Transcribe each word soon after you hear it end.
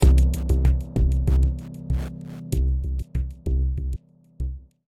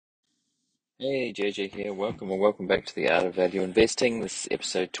Hey, JJ here. Welcome back to the Art of Value Investing. This is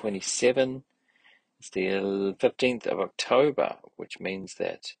episode 27. It's the 15th of October, which means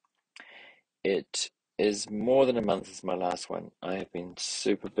that it is more than a month since my last one. I have been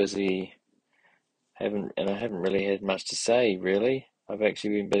super busy, I haven't really had much to say, really. I've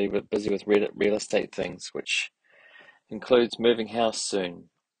actually been busy with real estate things, which includes moving house soon,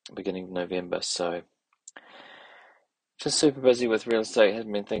 beginning of November. So just super busy with real estate.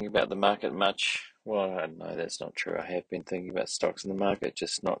 Haven't been thinking about the market much. Well, I don't know, that's not true. I have been thinking about stocks in the market,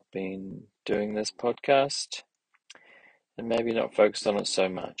 just not been doing this podcast and maybe not focused on it so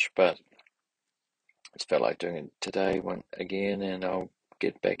much. But I just felt like doing it today again, and I'll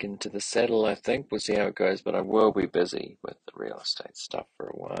get back into the saddle, I think. We'll see how it goes, but I will be busy with the real estate stuff for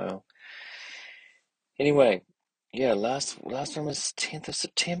a while. Anyway, yeah, last one was 10th of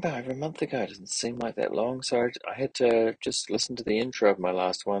September, over a month ago. It doesn't seem like that long, so I had to just listen to the intro of my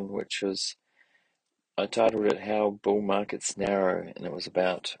last one, which was, I titled it How Bull Markets Narrow, and it was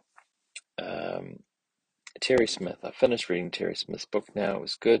about Terry Smith. I finished reading Terry Smith's book now. It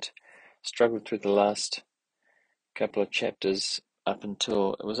was good. Struggled through the last couple of chapters up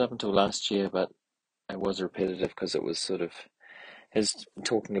until last year, but it was repetitive because it was sort of his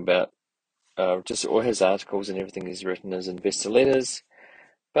talking about just all his articles and everything he's written as investor letters.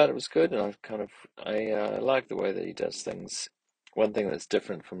 But it was good, and I like the way that he does things. One thing that's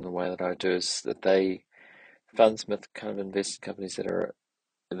different from the way that I do is that Fundsmith kind of invest in companies that are,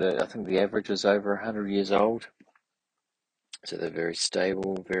 I think the average is over 100 years old. So they're very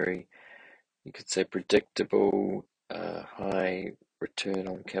stable, very, you could say, predictable, high return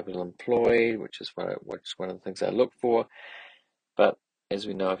on capital employed, which is one of the things I look for. But as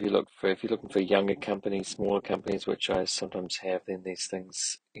we know, if you're looking for younger companies, smaller companies, which I sometimes have, then these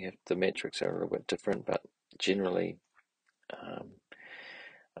things, the metrics are a little bit different. But generally,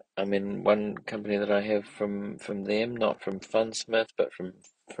 I mean, one company that I have from them, not from Fundsmith, but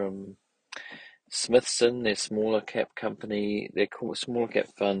from Smithson, their smaller cap company, their smaller cap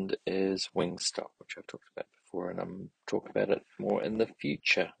fund is Wingstop, which I've talked about before, and I'm talking about it more in the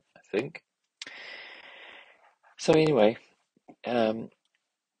future, I think. So anyway,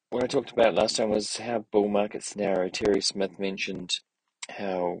 what I talked about last time was how bull markets narrow. Terry Smith mentioned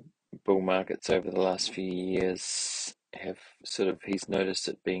how bull markets over the last few years have he's noticed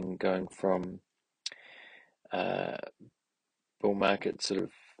it going from bull market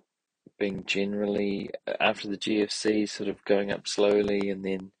being generally after the GFC going up slowly, and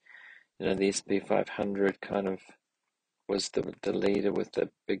then the S&P 500 kind of was the leader with the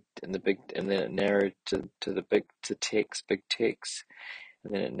big, and then it narrowed to the big techs,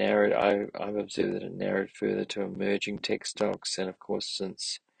 and then it narrowed. I've observed that it narrowed further to emerging tech stocks, and of course,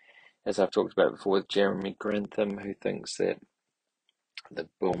 since, as I've talked about before, with Jeremy Grantham, who thinks that the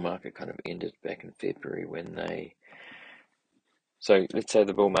bull market kind of ended back in February so let's say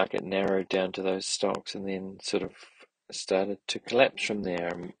the bull market narrowed down to those stocks and then sort of started to collapse from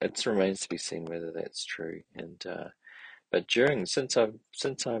there. It remains to be seen whether that's true. And but since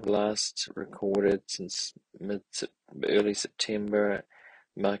I've last recorded, since early September,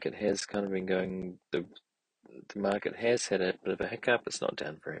 market has kind of been going. The market has had a bit of a hiccup. It's not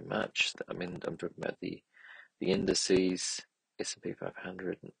down very much. I mean, I'm talking about the indices, S&P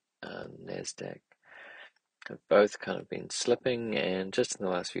 500 and Nasdaq have both kind of been slipping, and just in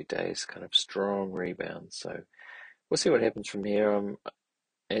the last few days, kind of strong rebounds. So we'll see what happens from here.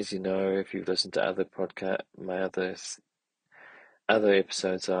 As you know, if you've listened to my other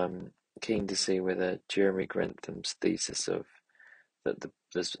episodes, I'm keen to see whether Jeremy Grantham's thesis of that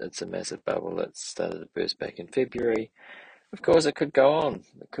it's a massive bubble that started to burst back in February. Of course, it could go on.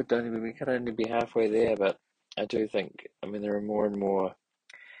 We could only be halfway there, but I do think, I mean, there are more and more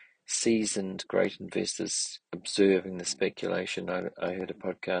seasoned great investors observing the speculation. I heard a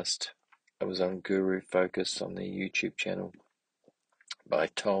podcast. I was on Guru Focus on the YouTube channel by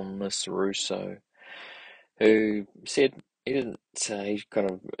Thomas Russo, who said, he didn't say, he kind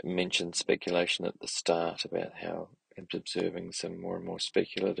of mentioned speculation at the start about how he was observing some more and more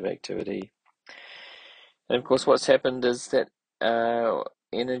speculative activity. And of course, what's happened is that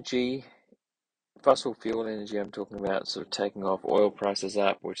fossil fuel energy, I'm talking about, sort of taking off, oil prices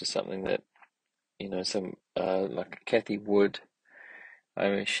up, which is something that, some like Kathy Wood. I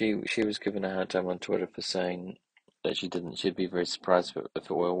mean, she was given a hard time on Twitter for saying that she'd be very surprised if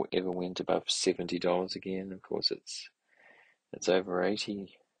oil ever went above $70 again. Of course, it's over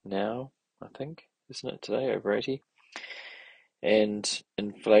 80 now, I think, isn't it today? Over 80, and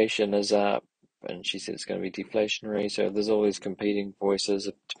inflation is up, and she said it's going to be deflationary. So there's all these competing voices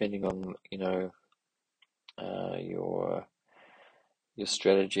depending on your your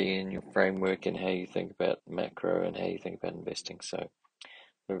strategy and your framework and how you think about macro and how you think about investing. So,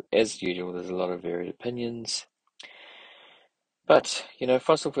 as usual, there's a lot of varied opinions. But,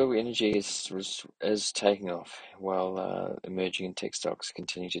 fossil fuel energy is taking off while emerging and tech stocks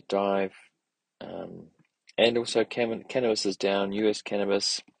continue to dive. And also cannabis is down. US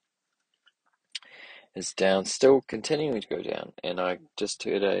cannabis is down, still continuing to go down. And I just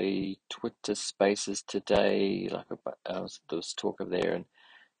heard a Twitter Spaces today, there was talk of there, and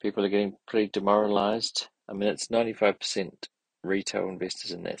people are getting pretty demoralized. I mean, it's 95% retail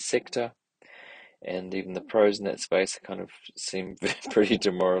investors in that sector, and even the pros in that space kind of seem pretty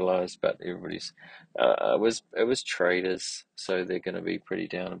demoralized. But everybody's it was traders, so they're going to be pretty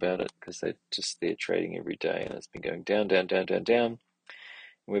down about it because they're trading every day, and it's been going down, down, down, down, down.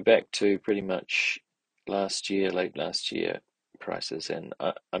 We're back to pretty much late last year prices, and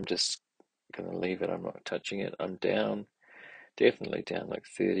I'm just going to leave it. I'm not touching it. I'm down, definitely down like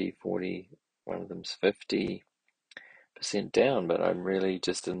 30, 40, one of them's 50% down, but I'm really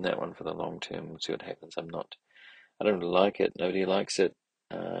just in that one for the long term. We'll see what happens. I don't like it. Nobody likes it.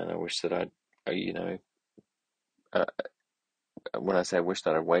 And I wish that uh, when I say I wish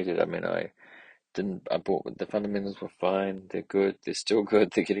that I waited, I mean, I bought, the fundamentals were fine. They're good. They're still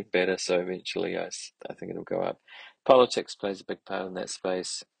good. They're getting better. So eventually I think it'll go up. Politics plays a big part in that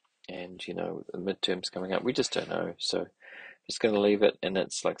space. And, the midterms coming up, we just don't know. So just going to leave it. And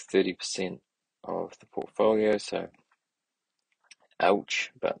it's like 30% of the portfolio. So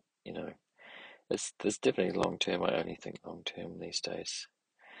ouch. But, there's definitely long term. I only think long term these days.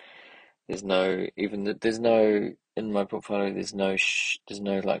 There's no in my portfolio. There's no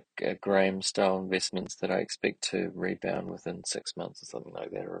like Graham style investments that I expect to rebound within 6 months or something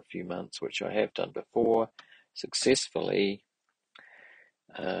like that, or a few months, which I have done before successfully.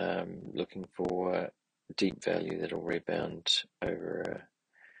 Looking for deep value that'll rebound over.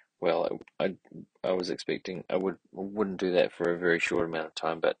 Well, I was expecting wouldn't do that for a very short amount of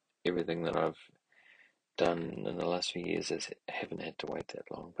time, but everything that I've done in the last few years is haven't had to wait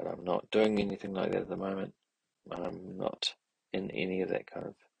that long. But I'm not doing anything like that at the moment. I'm not in any of that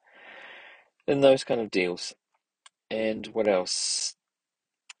in those kind of deals. And what else?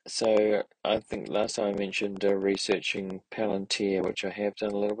 So I think last time I mentioned researching Palantir, which I have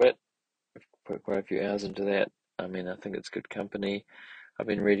done a little bit. I've put quite a few hours into that. I mean, I think it's good company. I've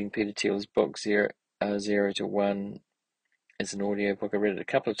been reading Peter Thiel's book Zero to One as an audio book. I read it a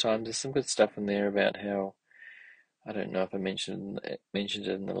couple of times. There's some good stuff in there about how, I don't know if I mentioned it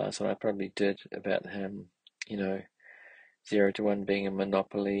in the last one. I probably did, about him, 0 to 1 being a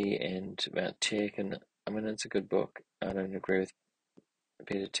monopoly, and about tech. And I mean, it's a good book. I don't agree with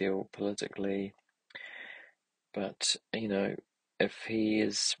Peter Thiel politically, but if he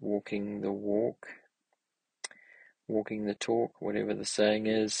is walking the walk, walking the talk, whatever the saying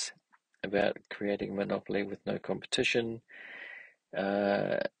is, about creating a monopoly with no competition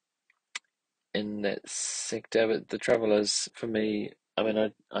uh, in that sector. But the trouble is, for me, I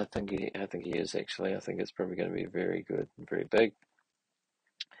mean, I think he is actually. I think it's probably going to be very good and very big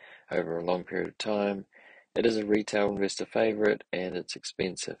over a long period of time. It is a retail investor favorite, and it's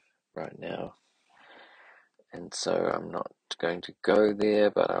expensive right now, and so I'm not going to go there,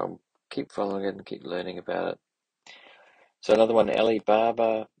 but I'll keep following it and keep learning about it. So another one,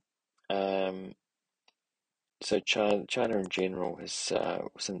 Alibaba. Um, so China in general has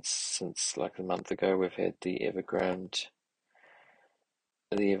since like a month ago, we've had the Evergrande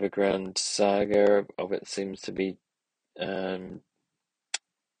saga of it um,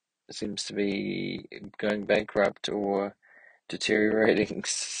 seems to be going bankrupt or deteriorating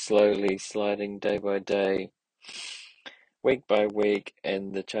slowly, sliding day by day, week by week,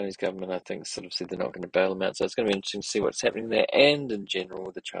 and the Chinese government, I think, sort of said they're not going to bail them out. So it's going to be interesting to see what's happening there, and in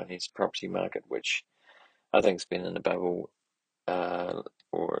general, the Chinese property market, which I think has been in a bubble,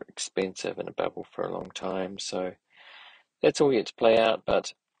 or expensive in a bubble for a long time. So that's all yet to play out.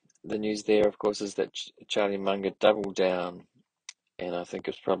 But the news there, of course, is that Charlie Munger doubled down, and I think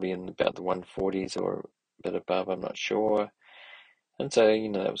it's probably in about the 140s or a bit above. I'm not sure. And so,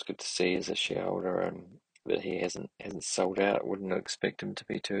 that was good to see as a shareholder, that he hasn't sold out. Wouldn't expect him to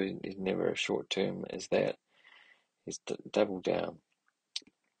be too. He's never a short term as that. He's doubled down.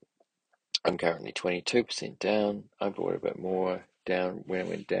 I'm currently 22% down. I bought a bit more down when it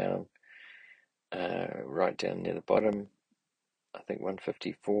went down, right down near the bottom. I think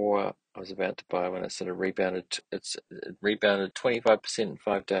 154. I was about to buy when it sort of rebounded. It rebounded 25% in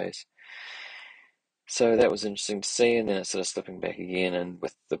 5 days. So that was interesting to see, and then it's sort of slipping back again. And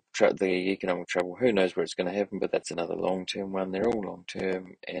with the economic trouble, who knows where it's going to happen? But that's another long-term one. They're all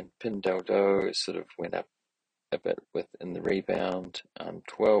long-term. And Pinduoduo sort of went up a bit within the rebound.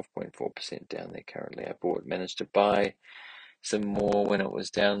 12.4% down there currently. Managed to buy some more when it was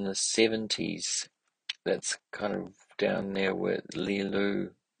down in the 70s. That's kind of down there where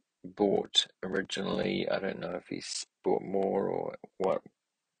Lilu bought originally. I don't know if he's bought more or what.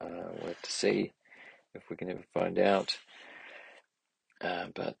 We'll have to see if we can ever find out.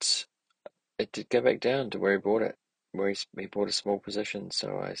 But it did go back down to where he bought it, where he bought a small position.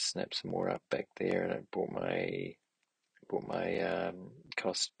 So I snapped some more up back there, and I brought my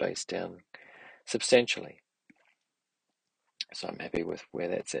cost base down substantially. So I'm happy with where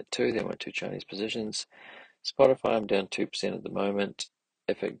that's at too. There are my two Chinese positions. Spotify, I'm down 2% at the moment.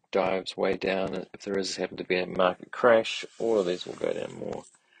 If it dives way down, if there is happen to be a market crash, all of these will go down more,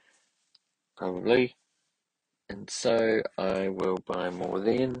 probably. And so I will buy more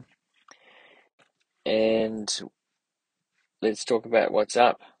then. And let's talk about what's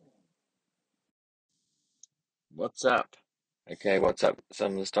up. What's up? Okay, what's up?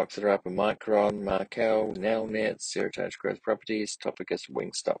 Some of the stocks that are up are Micron, Markel, Nelnet, Zero Charge Growth Properties, Topicus,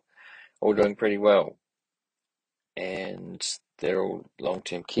 Wingstop, all doing pretty well. And they're all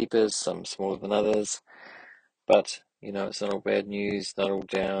long-term keepers, some smaller than others. But, it's not all bad news, not all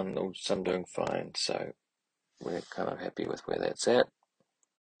down, some doing fine. So we're kind of happy with where that's at.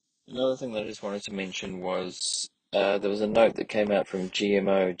 Another thing that I just wanted to mention was there was a note that came out from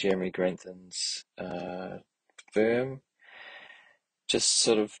GMO, Jeremy Grantham's firm, just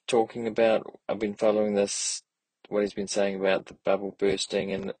sort of talking about, I've been following what he's been saying about the bubble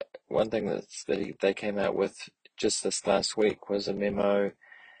bursting, and one thing they came out with just this last week was a memo,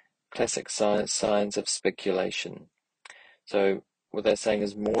 classic signs of speculation. So what they're saying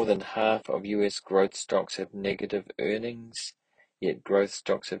is more than half of US growth stocks have negative earnings, yet growth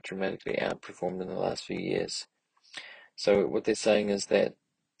stocks have dramatically outperformed in the last few years. So what they're saying is that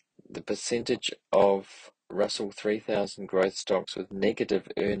the percentage of Russell 3000 growth stocks with negative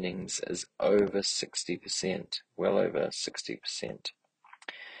earnings is over 60%, well over 60%.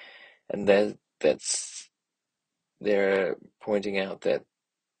 And they're pointing out that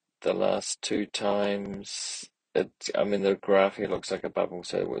the last two times, the graph here looks like a bubble,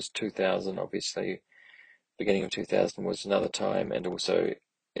 so it was 2000, obviously, beginning of 2000 was another time, and also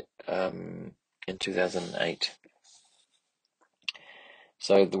in 2008.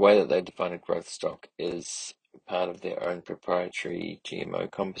 So the way that they define a growth stock is part of their own proprietary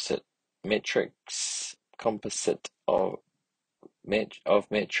GMO composite of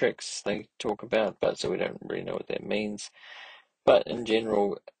metrics they talk about, but so we don't really know what that means. But in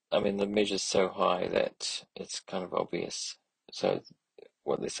general, the measure's so high that it's kind of obvious. So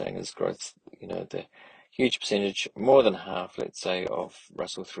what they're saying is growth, the huge percentage, more than half, let's say, of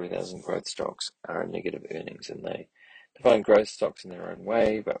Russell 3000 growth stocks are in negative earnings, and they define growth stocks in their own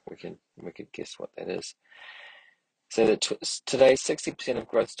way, but we could guess what that is. So that today, 60% of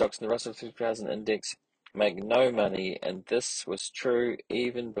growth stocks in the Russell 2000 index make no money, and this was true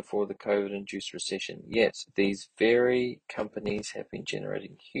even before the COVID-induced recession. Yet, these very companies have been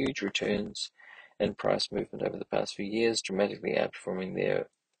generating huge returns and price movement over the past few years, dramatically outperforming their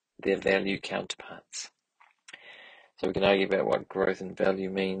value counterparts. So we can argue about what growth and value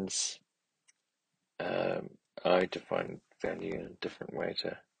means. I define value in a different way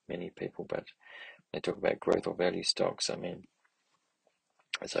to many people, but they talk about growth or value stocks.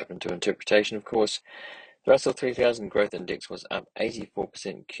 It's open to interpretation, of course. The Russell 3000 Growth Index was up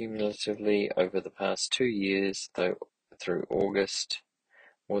 84% cumulatively over the past 2 years, though through August,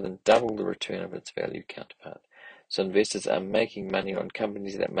 more than double the return of its value counterpart. So investors are making money on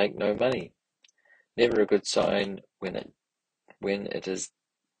companies that make no money. Never a good sign when it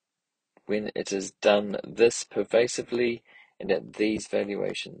is done this pervasively and at these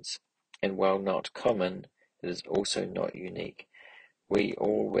valuations. And while not common, it is also not unique. We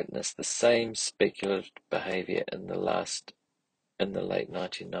all witnessed the same speculative behavior in the late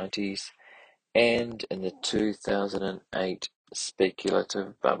 1990s and in the 2008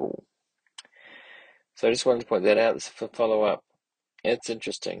 speculative bubble. So I just wanted to point that out for follow-up. It's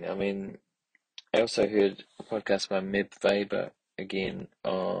interesting. I also heard a podcast by Meb Faber again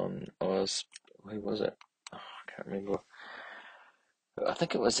on who was it? Oh, I can't remember. I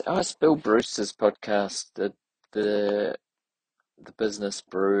think it was Bill Brewster's podcast, the Business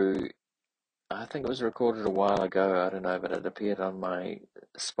Brew. I think it was recorded a while ago. I don't know, but it appeared on my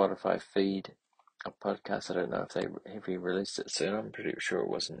Spotify feed of podcasts. I don't know if they have released it soon. I'm pretty sure it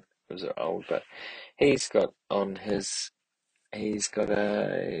wasn't. It was old, but he's got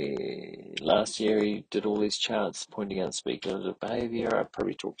last year he did all these charts pointing out speculative behavior. I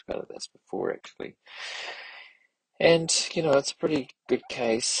probably talked about this before actually. And, it's a pretty good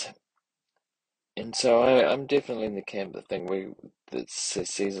case. And so I'm definitely in the camp that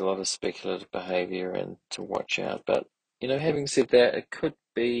sees a lot of speculative behavior and to watch out. But having said that, it could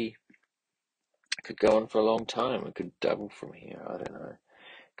go on for a long time. It could double from here. I don't know.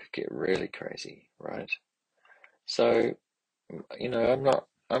 It could get really crazy, right? So I'm not.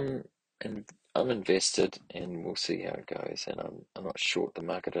 And I'm invested, and we'll see how it goes. And I'm not short the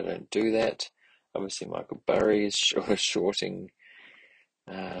market. I don't do that. Obviously, Michael Burry is shorting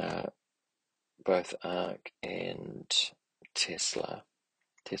uh, both ARK and Tesla.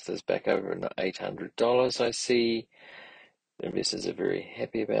 Tesla's back over $800. I see investors are very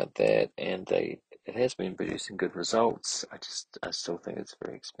happy about that, and it has been producing good results. I still think it's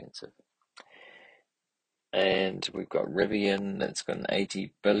very expensive. And we've got Rivian that's got an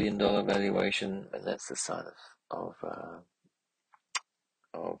 $80 billion valuation, and that's the sign of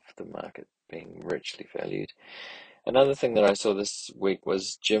the market being richly valued. Another thing that I saw this week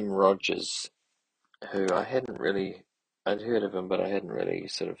was Jim Rogers, who I'd heard of him, but I hadn't really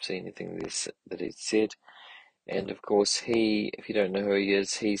sort of seen anything that he'd said. And of course, if you don't know who he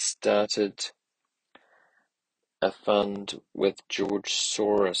is, he started a fund with George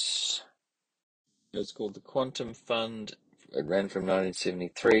Soros. It was called the Quantum Fund. It ran from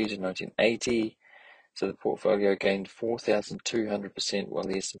 1973 to 1980. So the portfolio gained 4,200%, while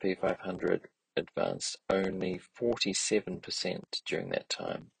the S&P 500 advanced only 47% during that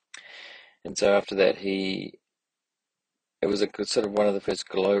time. And so after that, it was sort of one of the first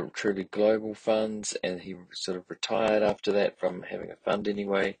truly global funds, and he sort of retired after that from having a fund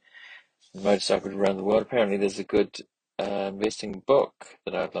anyway. Motorcycled around the world. Apparently, there's a good investing book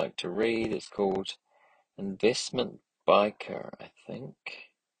that I'd like to read. It's called Investment Biker, I think,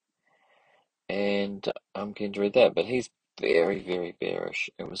 and I'm going to read that. But he's very, very bearish.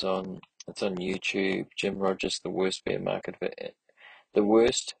 It's on YouTube. Jim Rogers, the worst bear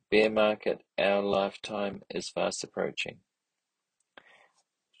market our lifetime is fast approaching.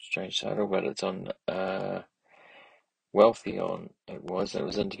 Strange title, but it's on Wealthy on. It was an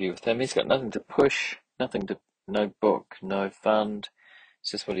interview with him. He's got nothing to push, no book, no fund.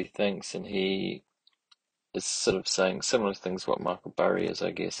 It's just what he thinks, and he is sort of saying similar things what Michael Burry is,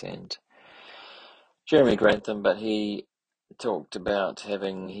 I guess, and Jeremy Grantham. But he talked about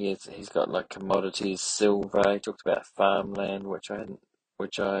he's got like commodities, silver. He talked about farmland,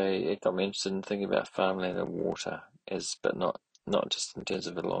 it got me interested in thinking about farmland and water but not just in terms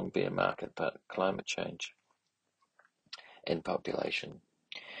of a long bear market, but climate change and population.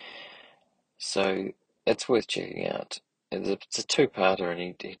 So it's worth checking out. It's a two-parter,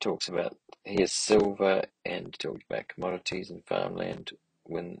 and he talks about he has silver and talked about commodities and farmland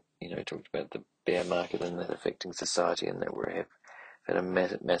when he talked about the bear market and that affecting society, and that we have had a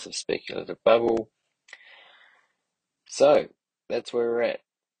massive speculative bubble. So that's where we're at.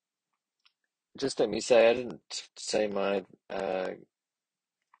 Just let me say, I didn't say my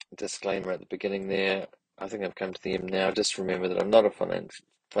disclaimer at the beginning there. I think I've come to the end now. Just remember that I'm not a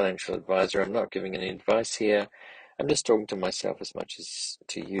financial advisor. I'm not giving any advice here. I'm just talking to myself as much as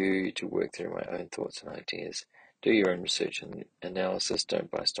to you to work through my own thoughts and ideas. Do your own research and analysis.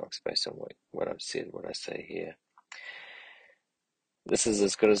 Don't buy stocks based on what I've said, what I say here. This is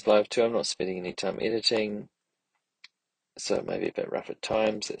as good as live too. I'm not spending any time editing, so it may be a bit rough at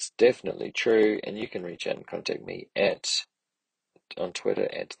times. It's definitely true, and you can reach out and contact me on Twitter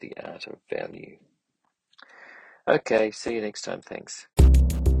at The Art of Value. Okay, see you next time. Thanks.